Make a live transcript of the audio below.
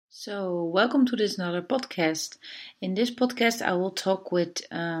So, welcome to this another podcast. In this podcast, I will talk with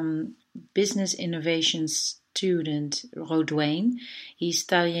business innovation student Rodwayne. He's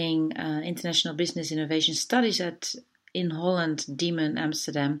studying international business innovation studies in Holland, Diemen,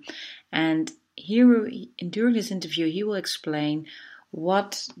 Amsterdam, and during this interview, he will explain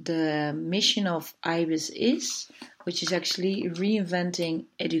what the mission of IBIS is, which is actually reinventing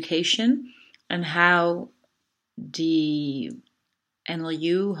education, and how the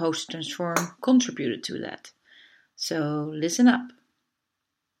NLU Host Transform contributed to that. So listen up.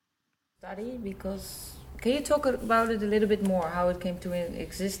 Study, because can you talk about it a little bit more, how it came to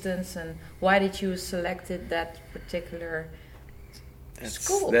existence and why did you selected that particular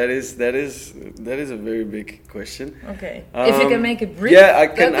school? That is a very big question. Okay, if you can make it brief. Yeah, I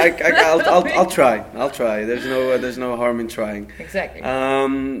can. I'll try. There's no harm in trying. Exactly.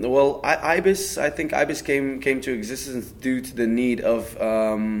 Well, IBIS. I think IBIS came to existence due to the need of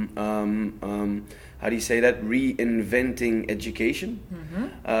how do you say that? Reinventing education.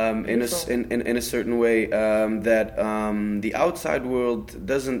 Mm-hmm. In a certain way that the outside world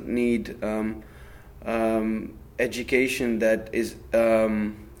doesn't need education that is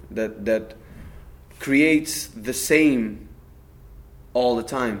that creates the same all the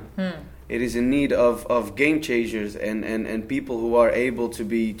time. It is in need of game changers and people who are able to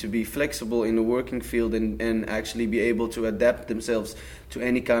be flexible in the working field and actually be able to adapt themselves to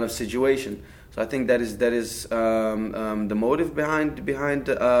any kind of situation. So I think that is the motive behind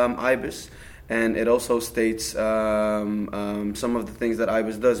IBIS. And it also states some of the things that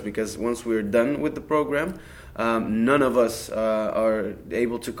IBIS does, because once we're done with the program, none of us are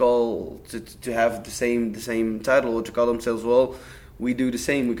able to have the same title or to call themselves, well, we do the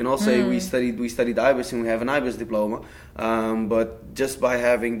same. We can all say we studied IBIS and we have an IBIS diploma, but just by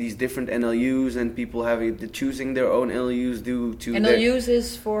having these different NLUs and people choosing their own NLUs due to NLUs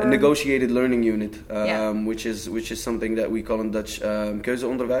is for a negotiated learning unit, which is something that we call in Dutch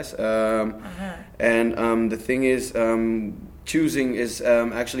keuzeonderwijs. And the thing is, choosing is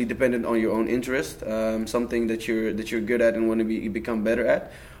actually dependent on your own interest, something that you're good at and want to become better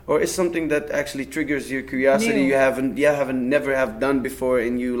at, or is something that actually triggers your curiosity. New. You never have done before,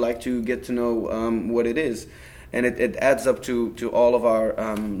 and you like to get to know what it is, and it adds up to all of our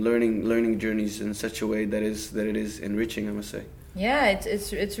learning journeys in such a way that it is enriching, I must say. Yeah,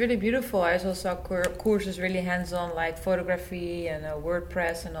 it's really beautiful. I also saw courses really hands-on, like photography and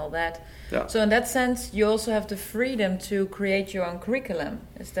WordPress and all that. Yeah. So in that sense, you also have the freedom to create your own curriculum.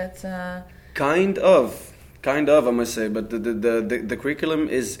 Is that Kind of, I must say, but the curriculum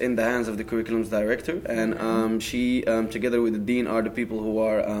is in the hands of the curriculum's director, and she, together with the dean, are the people who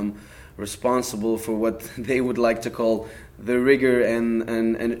are responsible for what they would like to call the rigor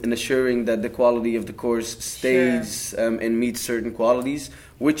and assuring that the quality of the course stays and meets certain qualities,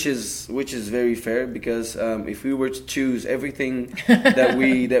 which is very fair, because if we were to choose everything that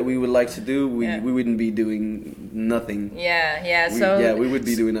we would like to do, we wouldn't be doing nothing. We would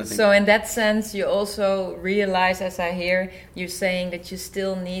be doing nothing. So in that sense, you also realize, as I hear you saying, that you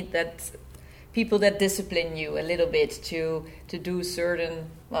still need that people that discipline you a little bit to do certain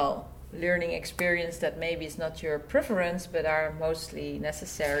learning experience that maybe is not your preference, but are mostly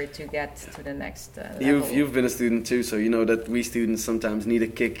necessary to get to the next level. You've been a student too, so you know that we students sometimes need a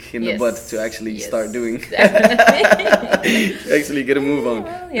kick in the butt to actually start doing. Actually get a move on.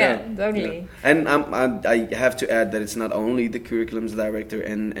 Totally. Yeah. And I have to add that it's not only the curriculum's director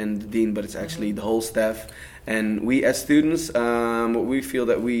and the dean, but it's actually the whole staff. And we as students, what we feel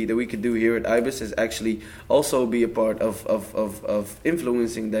that we could do here at IBIS is actually also be a part of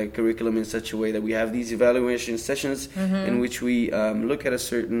influencing the curriculum in such a way that we have these evaluation sessions in which we look at a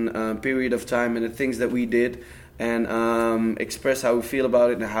certain period of time and the things that we did, and express how we feel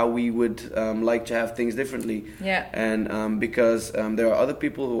about it and how we would like to have things differently. Yeah. And because there are other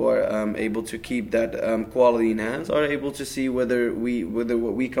people who are able to keep that quality in hands, are able to see whether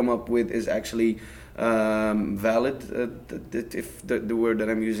what we come up with is actually valid, if the word that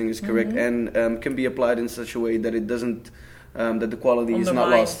I'm using is correct, and can be applied in such a way that it doesn't, that the quality is not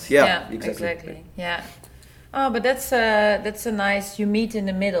lost. Yeah, exactly. Yeah. Oh, but that's a nice. You meet in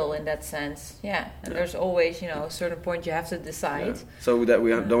the middle in that sense. Yeah, and there's always a certain point you have to decide. Yeah. So that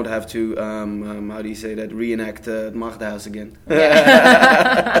we don't have to how do you say that, reenact Magdahouse again.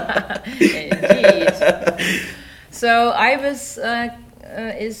 Yeah. Indeed. So IBIS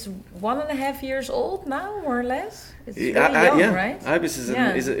is 1.5 years old now, more or less. It's really young, right? IBIS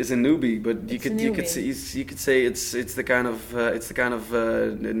is a newbie, but you could say it's the kind of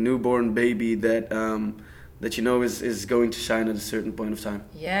newborn baby that is going to shine at a certain point of time.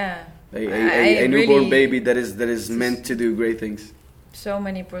 Yeah. A newborn baby that is meant to do great things. So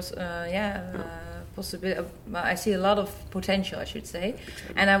many possibility. I see a lot of potential, I should say.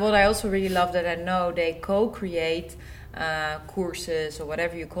 Exactly. And what I also really love that I know they co-create courses or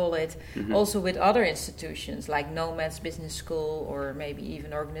whatever you call it, also with other institutions like Nomads Business School, or maybe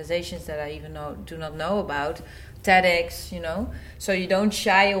even organizations that I even do not know about, TEDx, So you don't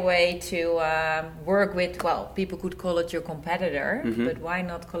shy away to work with, well, people could call it your competitor, but why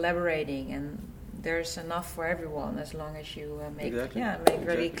not collaborating? And there's enough for everyone as long as you make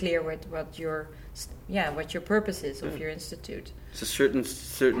really clear what your purpose is of your institute. It's a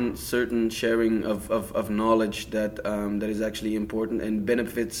certain sharing of knowledge that is actually important and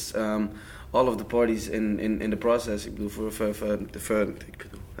benefits all of the parties in the process.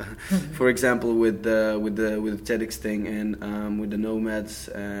 For example, with the TEDx thing and with the Nomads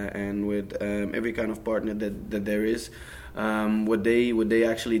and with every kind of partner that there is. What they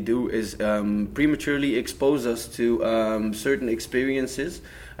actually do is prematurely expose us to certain experiences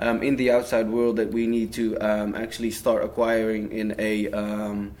in the outside world that we need to actually start acquiring in a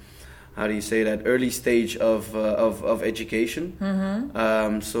early stage of education,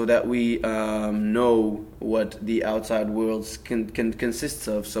 so that we know what the outside world can consists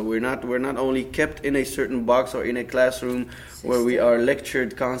of. So we're not only kept in a certain box or in a classroom where we are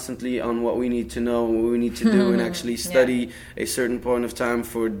lectured constantly on what we need to know, what we need to do, and actually study a certain point of time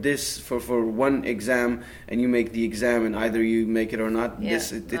for one exam, and you make the exam, and either you make it or not.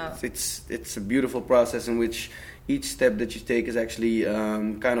 It's a beautiful process in which each step that you take is actually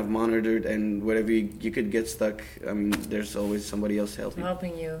kind of monitored, and wherever you could get stuck, I mean, there's always somebody else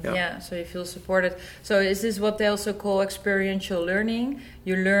helping you. So you feel supported. So is this what they also call experiential learning?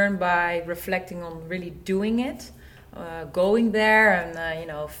 You learn by reflecting on really doing it, going there and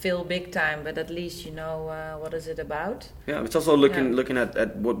feel big time, but at least you know what is it about. Yeah, it's also looking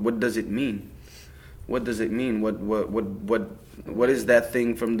at what does it mean. What does it mean? What is that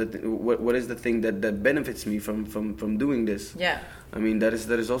thing what is the thing that benefits me from doing this? Yeah. I mean, that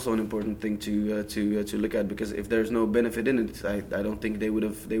is also an important thing to look at, because if there's no benefit in it, I don't think they would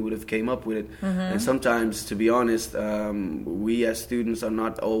have came up with it. And sometimes, to be honest, we as students are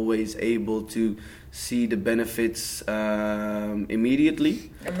not always able to see the benefits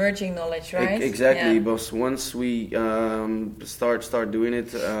immediately. Emerging knowledge, right? Exactly. But once we start doing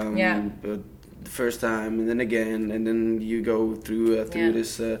it, the first time and then again, and then you go through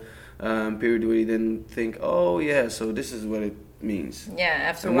this period where you then think, oh yeah, so this is what it means.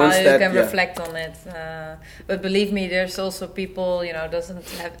 After a while you can reflect on it, but believe me, there's also people, doesn't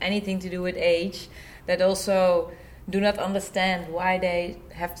have anything to do with age, that also do not understand why they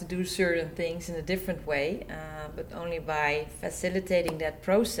have to do certain things in a different way, but only by facilitating that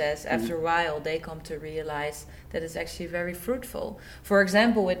process, after a while they come to realize that it's actually very fruitful. For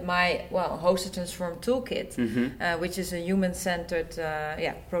example, with my Host to Transform Toolkit, which is a human-centered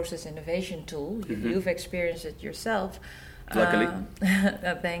process innovation tool. You've experienced it yourself. Luckily.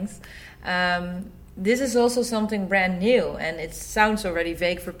 Thanks. This is also something brand new, and it sounds already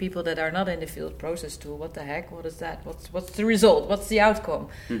vague for people that are not in the field. Process tool, what the heck? What is that? What's the result? What's the outcome?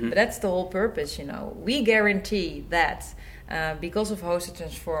 But that's the whole purpose, We guarantee that because of Host to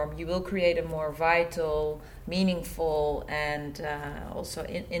Transform, you will create a more vital, meaningful, and also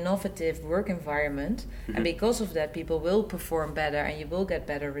innovative work environment. And because of that, people will perform better, and you will get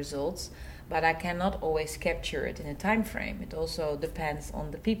better results. But I cannot always capture it in a time frame. It also depends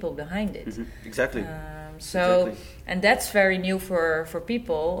on the people behind it. Exactly. And that's very new for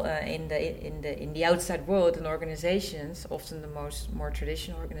people in the outside world and organizations, often the more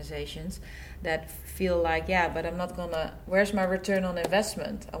traditional organizations, that feel like, but I'm not gonna. Where's my return on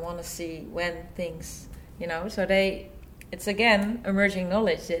investment? I want to see when things, So it's again emerging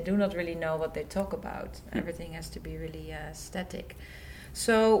knowledge. They do not really know what they talk about. Everything has to be really static.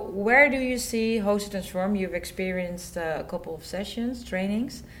 So where do you see Host to Transform? You've experienced a couple of sessions,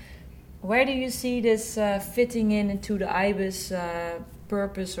 trainings. Where do you see this fitting into the IBIS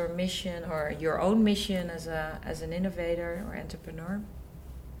purpose or mission, or your own mission as an innovator or entrepreneur?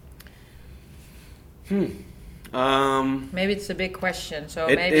 Maybe it's a big question, so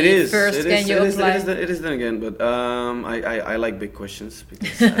you apply? It is then again, but I like big questions,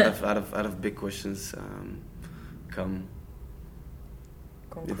 because out of big questions come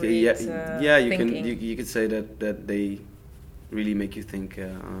concrete you could say that they really make you think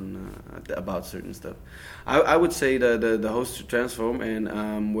about certain stuff. I would say the Host to Transform,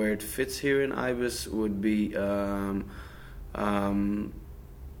 and where it fits here in IBIS would be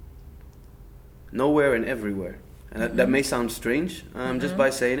nowhere and everywhere. And that may sound strange just by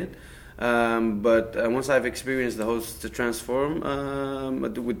saying it, But once I've experienced the host to transform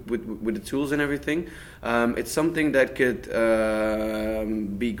with the tools and everything, it's something that could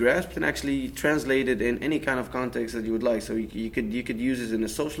be grasped and actually translated in any kind of context that you would like. So you could use it in a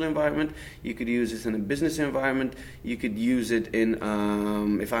social environment, you could use it in a business environment, you could use it in,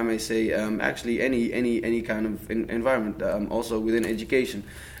 if I may say, actually any kind of environment. Also within education.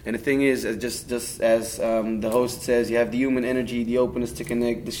 And the thing is, just as the host says, you have the human energy, the openness to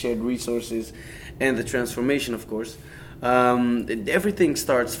connect, the shared resources, and the transformation, of course. Everything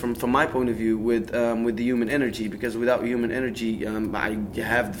starts from my point of view with the human energy, because without human energy, I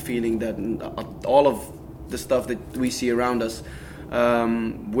have the feeling that all of the stuff that we see around us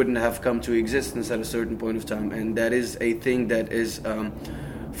wouldn't have come to existence at a certain point of time, and that is a thing that is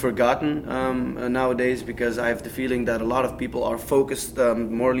forgotten nowadays, because I have the feeling that a lot of people are focused,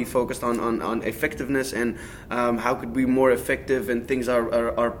 morally focused on effectiveness and how could we be more effective, and things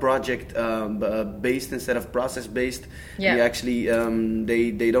are project based instead of process based. Yeah. We actually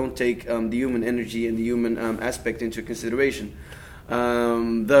they don't take the human energy and the human aspect into consideration.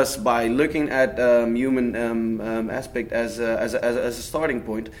 Thus, by looking at human aspect as a starting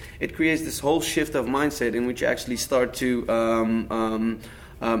point, it creates this whole shift of mindset in which you actually start to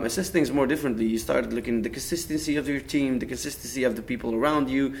assess things more differently. You start looking at the consistency of your team, the consistency of the people around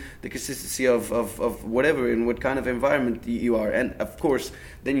you, the consistency of whatever, in what kind of environment you are. And of course,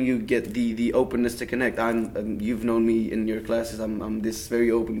 then you get the openness to connect. You've known me in your classes. I'm this very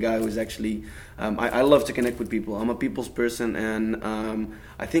open guy who's actually, I love to connect with people. I'm a people's person, and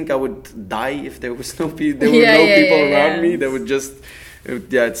I think I would die if there was no people around me. That would just,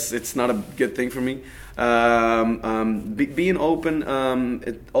 it's not a good thing for me. Being open,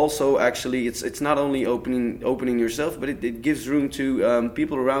 it also actually it's not only opening yourself, but it gives room to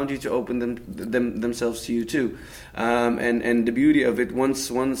people around you to open themselves to you too. And the beauty of it, once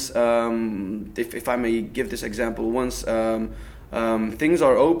if I may give this example, once things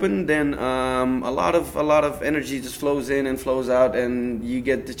are open, then a lot of energy just flows in and flows out, and you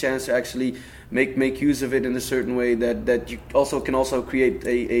get the chance to actually make use of it in a certain way that you can also create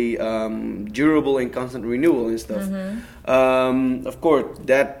a durable and constant renewal and stuff. Mm-hmm. Of course,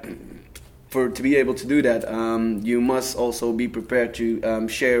 to be able to do that, you must also be prepared to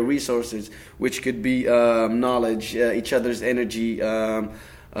share resources, which could be knowledge, each other's energy, each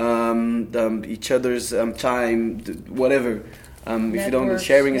other's time, whatever. If you don't,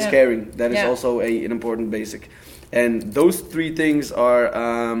 sharing is caring. That is also an important basic. And those three things are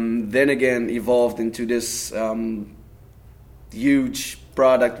then again evolved into this huge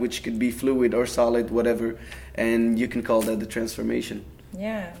product, which could be fluid or solid, whatever, and you can call that the transformation.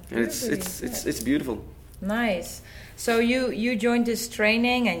 Yeah, and it's beautiful. Nice. So you joined this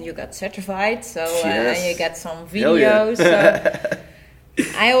training and you got certified. So and you got some videos. So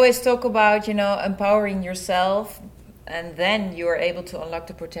I always talk about empowering yourself. And then you are able to unlock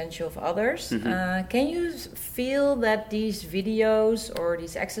the potential of others. Mm-hmm. Can you feel that these videos or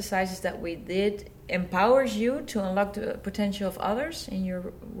these exercises that we did empowers you to unlock the potential of others in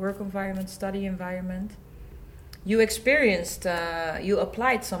your work environment, study environment? You experienced, you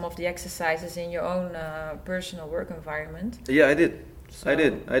applied some of the exercises in your own personal work environment. Yeah, I did. So I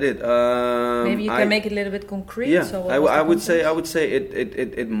did. Maybe you can make it a little bit concrete. Yeah, so I would say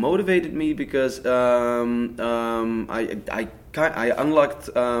it motivated me because I unlocked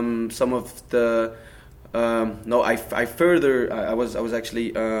some of the. I was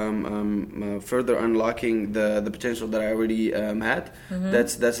actually further unlocking the potential that I already had. Mm-hmm.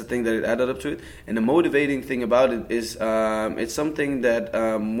 That's the thing that it added up to it. And the motivating thing about it is it's something that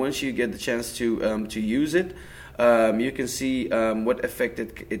once you get the chance to use it. You can see what effect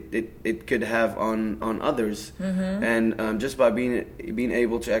it could have on others, mm-hmm. and just by being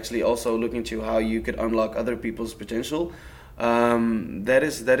able to actually also look into how you could unlock other people's potential, that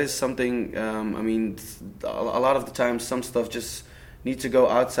is something. I mean, a lot of the time, some stuff just needs to go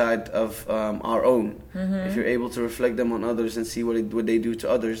outside of our own. Mm-hmm. If you're able to reflect them on others and see what they do to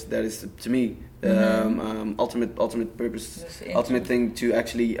others, that is to me. Mm-hmm. Ultimate purpose, ultimate thing to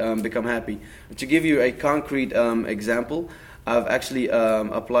actually become happy. To give you a concrete example, I've actually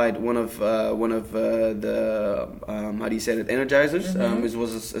applied one of the how do you say it, energizers. Mm-hmm. This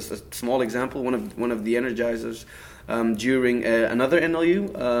was a small example. One of the energizers during another NLU,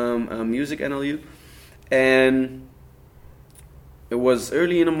 music NLU, and it was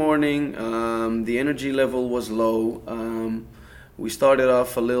early in the morning. The energy level was low. We started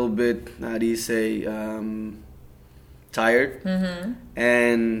off a little bit, how do you say, tired. Mm-hmm.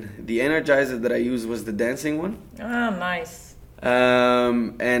 And the energizer that I used was the dancing one. Ah, nice.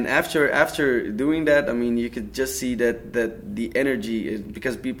 And after doing that, I mean, you could just see that the energy is,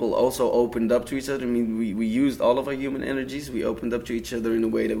 because people also opened up to each other. I mean, we used all of our human energies. We opened up to each other in a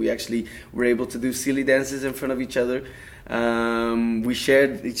way that we actually were able to do silly dances in front of each other. We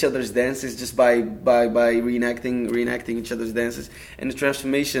shared each other's dances just by reenacting each other's dances, and the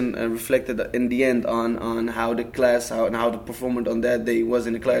transformation reflected in the end on how the class, how the performance on that day was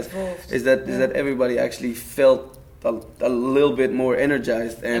in the class. Is that everybody actually felt a little bit more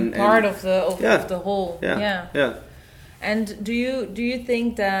energized and part of the whole. Yeah. And do you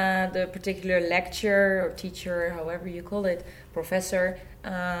think that the particular lecturer or teacher, however you call it, professor,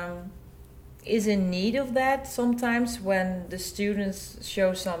 is in need of that sometimes when the students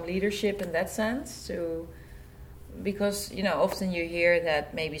show some leadership in that sense? So, because often you hear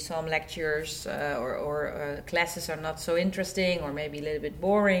that maybe some lectures or classes are not so interesting or maybe a little bit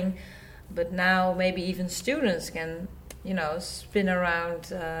boring. But now maybe even students can, spin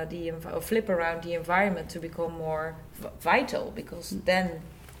around or flip around the environment to become more vital, because then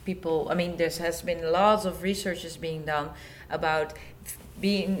people, I mean, there has been lots of researches being done about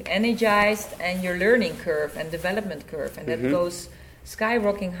being energized and your learning curve and development curve, and that goes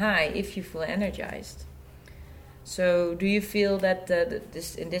skyrocketing high if you feel energized. So, do you feel that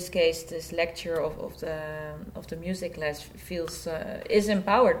in this case, this lecture of the music class is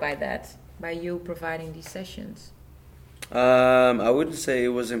empowered by that, by you providing these sessions? I wouldn't say it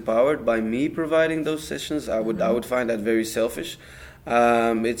was empowered by me providing those sessions. I would find that very selfish.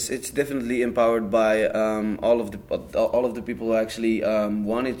 It's definitely empowered by all of the people who actually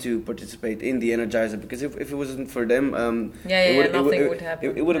wanted to participate in the Energizer, because if it wasn't for them, nothing would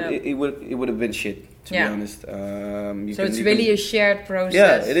happen. It would have been shit, to be honest. So it's really a shared process.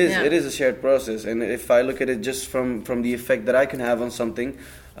 Yeah, it is. Yeah. It is a shared process, and if I look at it just from the effect that I can have on something,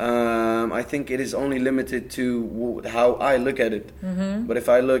 I think it is only limited to how I look at it. But if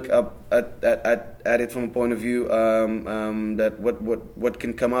I look up at it from a point of view that what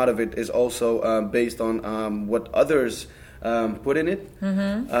can come out of it is also based on what others put in it,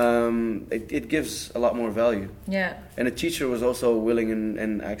 it gives a lot more value. Yeah. And the teacher was also willing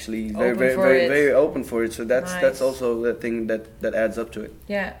and actually very open for it. So that's also the thing that adds up to it.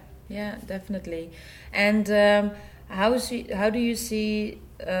 Yeah, definitely. And how do you see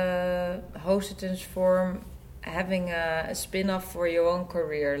Host to Transform having a spin-off for your own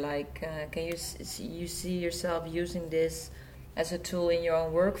career? Like, can you see yourself using this as a tool in your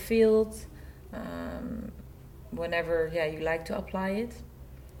own work field? Whenever you like to apply it?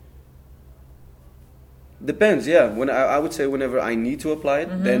 Depends, yeah. When I would say whenever I need to apply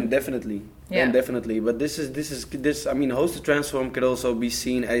it, then definitely. Then definitely. But this I mean, Host to Transform could also be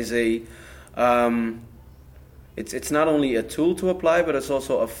seen as a it's not only a tool to apply, but it's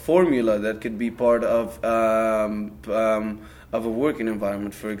also a formula that could be part of a working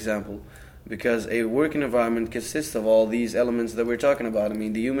environment, for example. Because a working environment consists of all these elements that we're talking about. I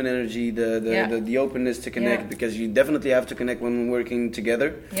mean, the human energy, the openness to connect, because you definitely have to connect when working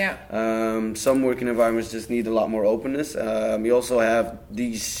together. Yeah. Some working environments just need a lot more openness. We also have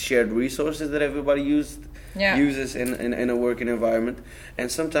these shared resources that everybody uses in a working environment, and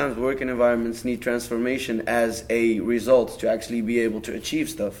sometimes working environments need transformation as a result to actually be able to achieve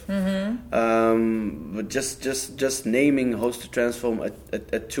stuff. But just naming Host to Transform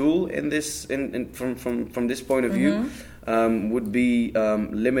a tool in this from this point of view would be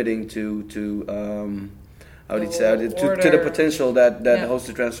limiting to how would you say to the potential that Host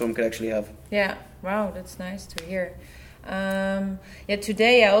to Transform could actually have. Yeah, wow, that's nice to hear.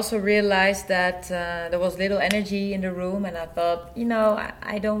 Today I also realized that there was little energy in the room, and I thought,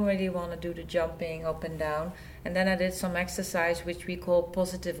 I don't really want to do the jumping up and down. And then I did some exercise which we call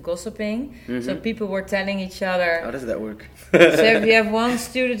positive gossiping. So people were telling each other. How does that work? So if you have one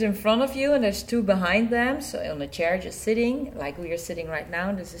student in front of you and there's two behind them, so on a chair just sitting, like we are sitting right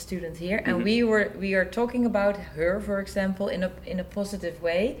now, there's a student here, and we are talking about her, for example, in a positive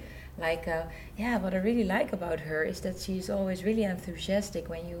way. Like, what I really like about her is that she's always really enthusiastic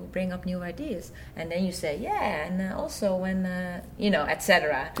when you bring up new ideas. And then you say, and also when,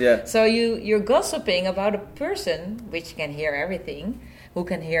 etc. Yeah. So you're gossiping about a person who can hear everything,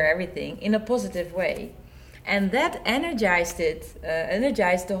 in a positive way. And that energized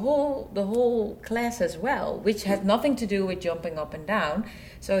the whole class as well, which had nothing to do with jumping up and down.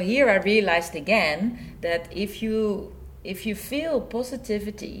 So here I realized again that if you feel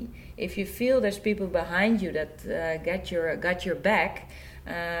positivity, if you feel there's people behind you that got your back,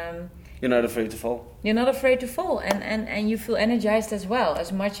 You're not afraid to fall. You're not afraid to fall, and you feel energized as well,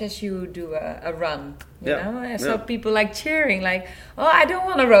 as much as you do a run. You know, I saw people like cheering, like, "Oh, I don't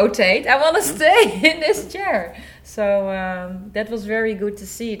want to rotate. I want to stay in this chair." So that was very good to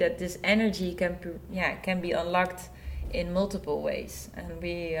see that this energy can be unlocked in multiple ways, and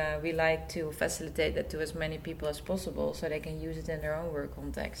we like to facilitate that to as many people as possible, so they can use it in their own work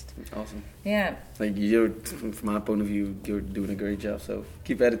context. Awesome. Yeah. Like from my point of view, you're doing a great job. So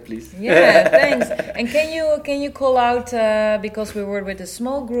keep at it, please. Yeah, thanks. And can you call out, because we were with a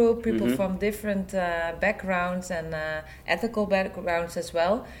small group, people from different backgrounds and ethical backgrounds as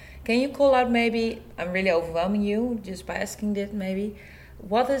well. Can you call out, maybe, I'm really overwhelming you just by asking this, maybe,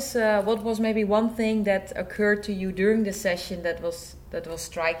 what was maybe one thing that occurred to you during the session that was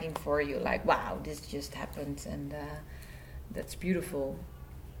striking for you, like, wow, this just happened, and that's beautiful.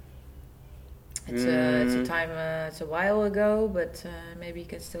 It's a time, it's a while ago, but maybe you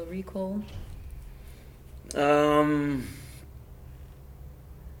can still recall.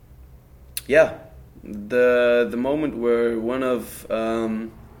 Yeah, the moment where one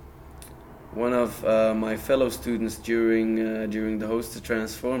of my fellow students during the Host to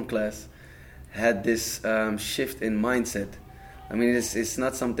Transform class had this shift in mindset. I mean, it's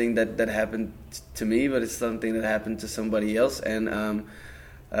not something that happened to me, but it's something that happened to somebody else. And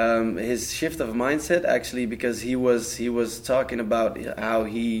his shift of mindset, actually, because he was talking about how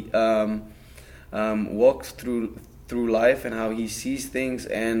he walks through life and how he sees things,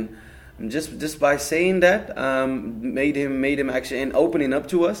 and just by saying that made him actually, and opening up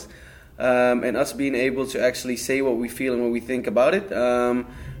to us. And us being able to actually say what we feel and what we think about it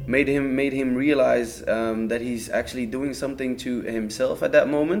made him realize that he's actually doing something to himself at that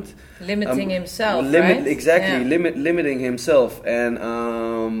moment, limiting himself, right? Exactly, yeah. Limiting himself, and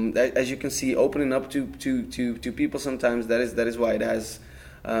as you can see, opening up to people sometimes, that is why it has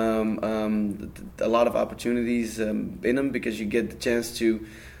a lot of opportunities in them, because you get the chance to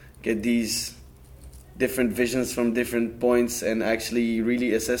get these different visions from different points and actually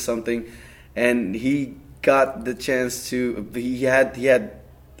really assess something. And he got the chance to, how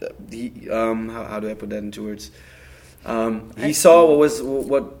do I put that into words? He saw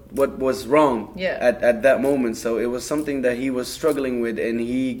what was wrong at that moment. So it was something that he was struggling with, and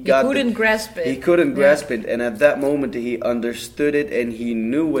he couldn't grasp it. He couldn't grasp it, and at that moment he understood it, and he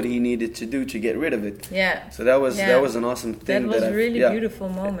knew what he needed to do to get rid of it. Yeah. So that was an awesome thing. That was a really beautiful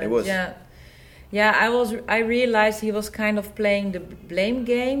moment. It was. Yeah. Yeah, I realized he was kind of playing the blame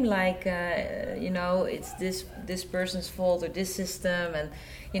game, like it's this person's fault or this system, and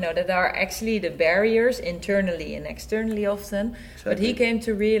that are actually the barriers internally and externally often. Exactly. But he came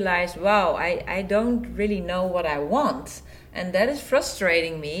to realize, wow, I don't really know what I want, and that is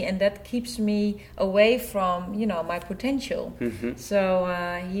frustrating me, and that keeps me away from my potential. Mm-hmm. So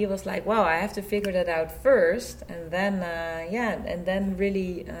he was like, wow, I have to figure that out first, and then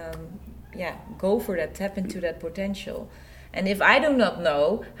really. Go for that, tap into that potential. And if I do not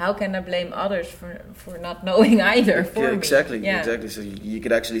know, how can I blame others for not knowing either for me? Exactly. So you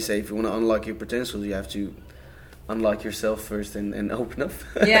could actually say, if you want to unlock your potential, you have to unlock yourself first and open up.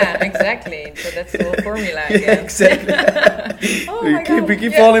 Yeah, exactly. So that's the whole formula again. Yeah, exactly. We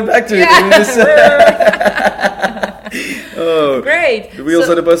keep falling back to it. Oh, great. The wheels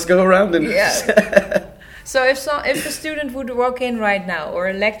of the bus go around. So if a student would walk in right now, or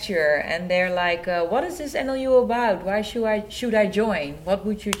a lecturer, and they're like, what is this NLU about? Why should I join? What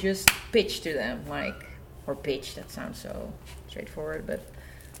would you just pitch to them? Or pitch, that sounds so straightforward, but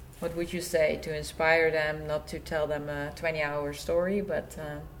what would you say to inspire them, not to tell them a 20-hour story, but...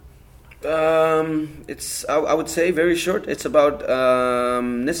 I would say very short. It's about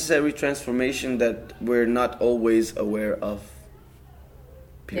necessary transformation that we're not always aware of.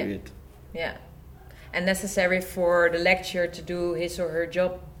 Period. Yeah. And necessary for the lecturer to do his or her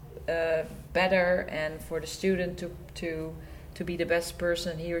job better, and for the student to be the best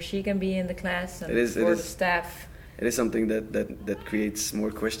person he or she can be in the class, and the staff. It is something that creates more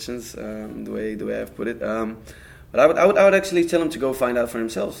questions, the way I've put it. But I would actually tell them to go find out for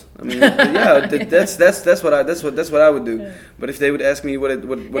themselves. I mean, that's what I would do. Yeah. But if they would ask me what it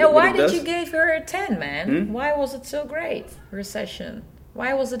does. Why did you give her a 10, man? Why was it so great, her session?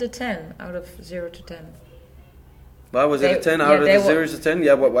 Why was it a 10 out of 0 to 10? Why was it a 10 out of 0 to 10?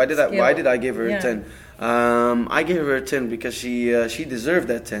 Yeah, why did I give her a 10? I gave her a 10 because she deserved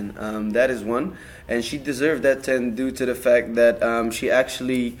that 10. That is one, and she deserved that 10 due to the fact that she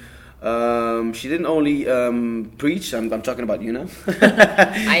actually she didn't only preach. I'm talking about you now.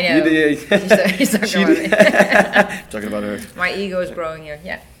 I know. He's talking about me. Talking about her. My ego is growing here.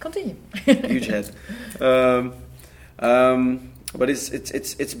 Yeah, continue. Huge head. But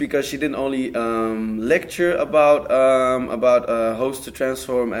it's because she didn't only lecture about Host to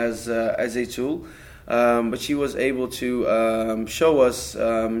Transform as a tool, but she was able to show us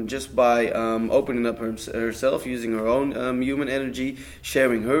just by opening up herself, using her own human energy,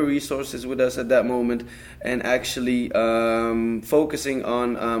 sharing her resources with us at that moment, and actually focusing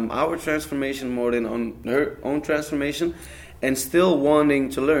on our transformation more than on her own transformation, and still wanting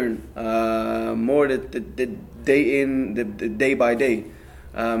to learn more the day by day.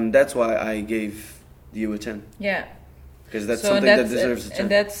 That's why I gave you a 10. Yeah. Because that's something that deserves a 10. In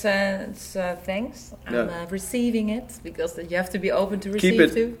that sense, thanks. I'm receiving it, because you have to be open to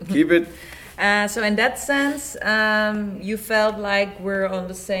receive too. Keep it. So in that sense, you felt like we're on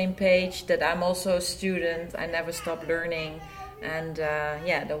the same page, that I'm also a student, I never stop learning. And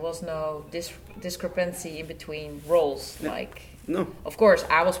there was no discrepancy in between roles. No. Like, no. Of course,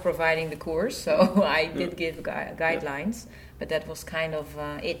 I was providing the course, so I did give guidelines, but that was kind of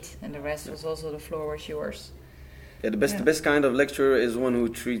it, and the rest was also, the floor was yours. Yeah, the best kind of lecturer is one who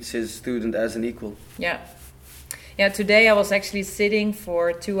treats his student as an equal. Yeah. Yeah, today I was actually sitting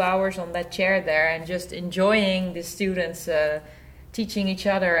for 2 hours on that chair there and just enjoying the students teaching each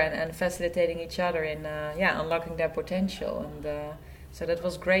other and facilitating each other in unlocking their potential, and so that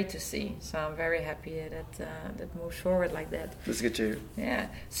was great to see. So I'm very happy that moves forward like that. That's good to hear. Yeah.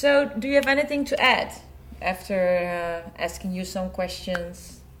 So do you have anything to add after asking you some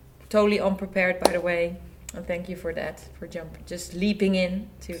questions? Totally unprepared, by the way, and thank you for that, for just leaping in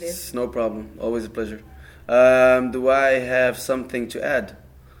to this. It's no problem. Always a pleasure. Do I have something to add?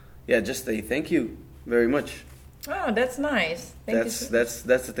 Yeah, just say thank you very much. Oh, that's nice. That's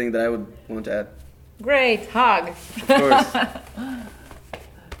the thing that I would want to add. Great hug. Of course.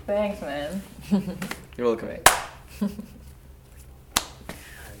 Thanks, man. You're welcome.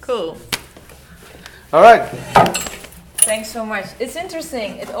 Cool. All right. Thanks so much. It's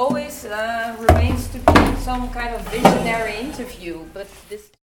interesting. It always remains to be some kind of visionary interview, but this.